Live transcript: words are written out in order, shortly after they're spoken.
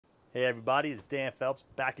Hey everybody, it's Dan Phelps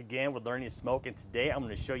back again with Learning to Smoke, and today I'm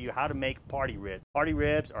going to show you how to make party ribs. Party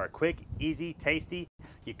ribs are quick, easy, tasty.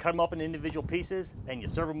 You cut them up in individual pieces and you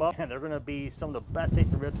serve them up, and they're going to be some of the best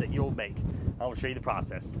tasting ribs that you'll make. I'm going to show you the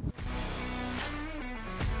process.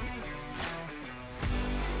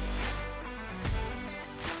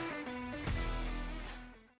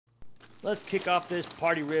 Let's kick off this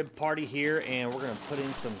party rib party here, and we're going to put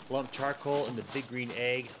in some lump charcoal and the big green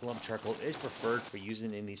egg. Lump charcoal is preferred for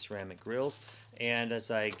using in these ceramic grills. And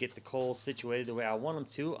as I get the coals situated the way I want them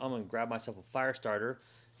to, I'm going to grab myself a fire starter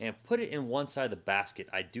and put it in one side of the basket.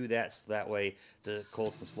 I do that so that way the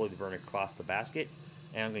coals can slowly burn across the basket.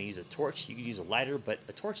 And I'm going to use a torch. You can use a lighter, but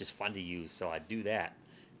a torch is fun to use, so I do that.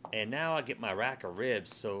 And now I get my rack of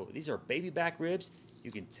ribs. So these are baby back ribs. You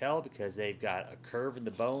can tell because they've got a curve in the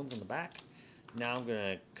bones on the back. Now I'm going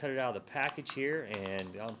to cut it out of the package here, and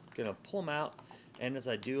I'm going to pull them out. And as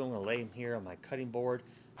I do, I'm going to lay them here on my cutting board.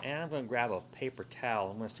 And I'm going to grab a paper towel.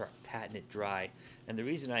 I'm going to start patting it dry. And the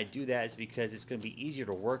reason I do that is because it's going to be easier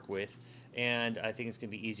to work with. And I think it's going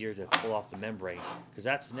to be easier to pull off the membrane. Because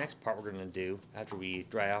that's the next part we're going to do after we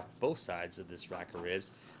dry off both sides of this rack of ribs,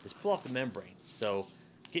 is pull off the membrane. So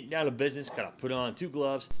getting down to business, gotta put on 2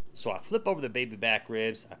 gloves. So I flip over the baby back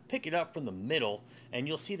ribs, I pick it up from the middle, and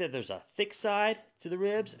you'll see that there's a thick side to the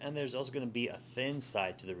ribs, and there's also gonna be a thin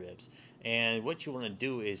side to the ribs. And what you wanna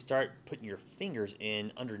do is start putting your fingers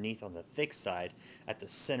in underneath on the thick side at the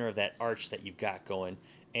center of that arch that you've got going,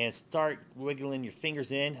 and start wiggling your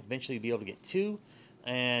fingers in. Eventually you'll be able to get 2,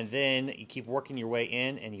 and then you keep working your way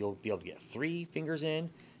in, and you'll be able to get 3 fingers in.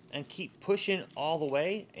 And keep pushing all the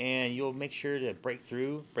way, and you'll make sure to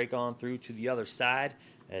break on through to the other side,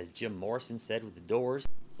 as Jim Morrison said with the Doors.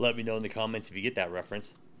 Let me know in the comments if you get that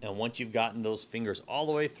reference. And once you've gotten those fingers all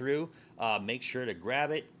the way through, make sure to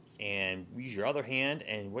grab it and use your other hand,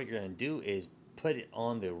 and what you're going to do is put it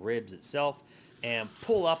on the ribs itself and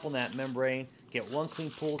pull up on that membrane. Get one clean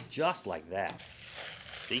pull just like that.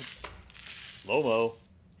 See? Slow-mo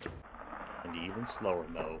and even slower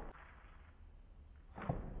mo.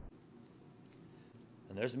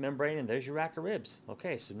 And there's the membrane, and there's your rack of ribs.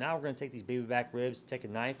 Okay, so now we're going to take these baby back ribs, take a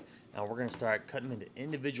knife, and we're going to start cutting them into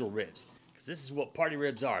individual ribs. Because this is what party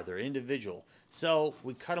ribs are. They're individual. So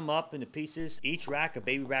we cut them up into pieces. Each rack of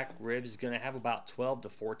baby back ribs is going to have about 12 to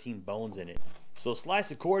 14 bones in it. So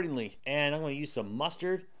slice accordingly. And I'm going to use some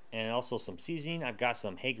mustard and also some seasoning. I've got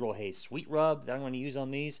some Hagerl Hayes sweet rub that I'm going to use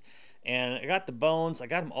on these. And I got the bones. I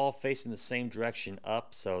got them all facing the same direction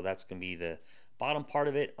up. So that's going to be the bottom part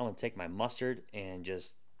of it. I'm going to take my mustard and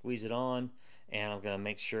just squeeze it on, and I'm going to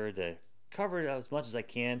make sure to cover it as much as I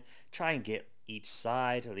can. Try and get each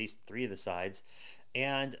side, or at least 3 of the sides.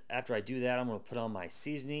 And after I do that, I'm going to put on my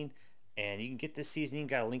seasoning, and you can get this seasoning.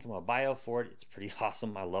 Got a link in my bio for it. It's pretty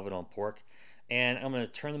awesome. I love it on pork. And I'm going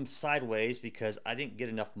to turn them sideways because I didn't get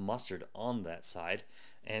enough mustard on that side.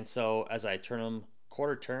 And so as I turn them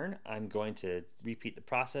quarter turn, I'm going to repeat the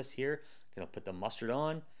process here. I'm going to put the mustard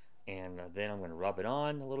on, and then I'm going to rub it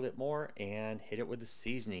on a little bit more and hit it with the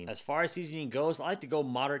seasoning. As far as seasoning goes, I like to go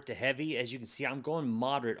moderate to heavy. As you can see, I'm going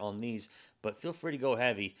moderate on these, but feel free to go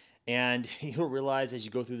heavy. And you'll realize as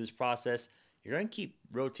you go through this process, you're going to keep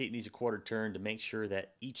rotating these a quarter turn to make sure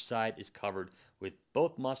that each side is covered with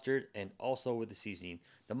both mustard and also with the seasoning.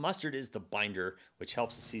 The mustard is the binder, which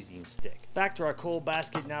helps the seasoning stick. Back to our coal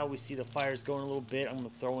basket now. We see the fire's going a little bit. I'm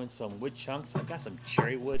going to throw in some wood chunks. I've got some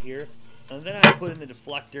cherry wood here. And then I put in the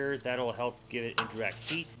deflector. That'll help give it indirect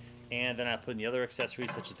heat. And then I put in the other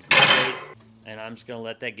accessories such as the grill blades. And I'm just going to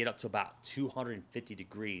let that get up to about 250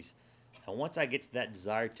 degrees. And once I get to that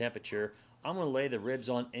desired temperature, I'm going to lay the ribs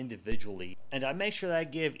on individually. And I make sure that I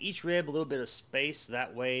give each rib a little bit of space.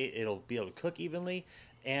 That way it'll be able to cook evenly.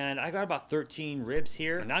 And I got about 13 ribs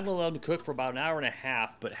here. And I'm going to let them cook for about an hour and a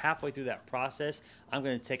half. But halfway through that process, I'm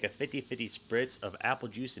going to take a 50-50 spritz of apple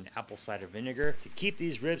juice and apple cider vinegar to keep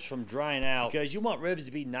these ribs from drying out. Because you want ribs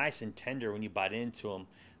to be nice and tender when you bite into them.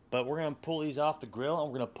 But we're going to pull these off the grill,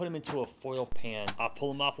 and we're going to put them into a foil pan. I'll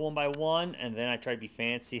pull them off one by one, and then I try to be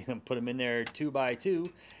fancy and put them in there 2 by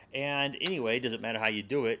 2. And anyway, it doesn't matter how you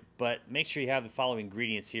do it, but make sure you have the following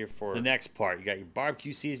ingredients here for the next part. You got your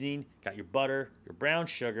barbecue seasoning, got your butter, your brown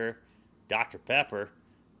sugar, Dr. Pepper,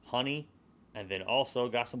 honey, and then also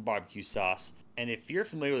got some barbecue sauce. And if you're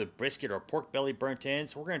familiar with brisket or pork belly burnt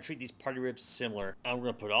ends, we're going to treat these party ribs similar. And we're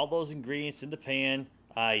going to put all those ingredients in the pan.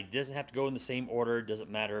 It doesn't have to go in the same order. It doesn't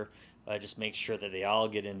matter. Just make sure that they all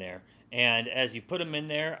get in there. And as you put them in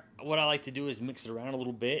there, what I like to do is mix it around a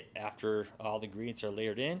little bit after all the ingredients are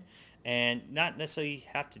layered in. And not necessarily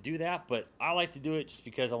have to do that, but I like to do it just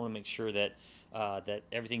because I want to make sure that that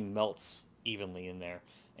everything melts evenly in there.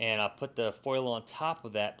 and I put the foil on top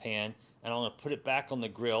of that pan, and I'm gonna put it back on the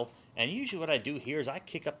grill. And usually what I do here is I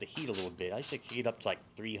kick up the heat a little bit. I usually kick it up to like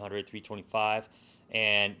 300, 325,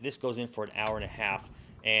 and this goes in for an hour and a half.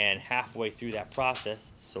 And halfway through that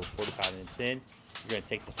process, so 45 minutes in, you're gonna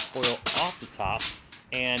take the foil off the top.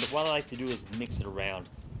 And what I like to do is mix it around,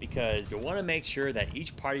 because you wanna make sure that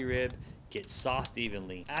each party rib gets sauced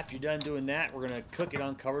evenly. After you're done doing that, we're gonna cook it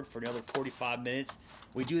uncovered for another 45 minutes.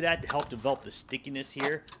 We do that to help develop the stickiness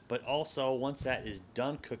here, but also once that is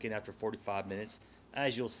done cooking after 45 minutes,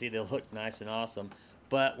 as you'll see, they'll look nice and awesome.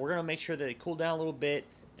 But we're gonna make sure that they cool down a little bit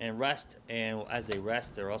and rest, and as they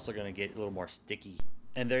rest, they're also gonna get a little more sticky.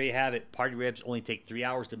 And there you have it. Party ribs only take 3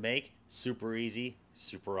 hours to make. Super easy,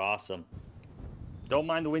 super awesome. Don't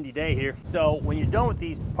mind the windy day here. So when you're done with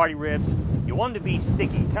these party ribs, you want them to be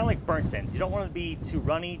sticky, kind of like burnt ends. You don't want them to be too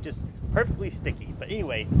runny, just perfectly sticky. But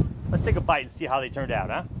anyway, let's take a bite and see how they turned out,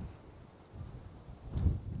 huh?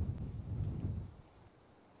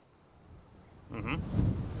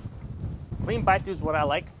 Clean bite through is what I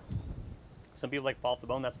like. Some people like fall off the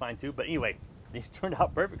bone, that's fine too. But anyway, these turned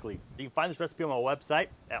out perfectly. You can find this recipe on my website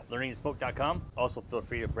at learningtosmoke.com. Also, feel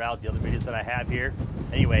free to browse the other videos that I have here.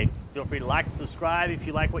 Anyway, feel free to like and subscribe if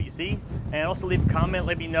you like what you see. And also leave a comment,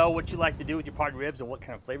 let me know what you like to do with your party ribs and what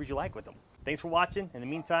kind of flavors you like with them. Thanks for watching. In the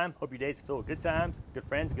meantime, hope your days are filled with good times, good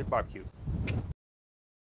friends, and good barbecue.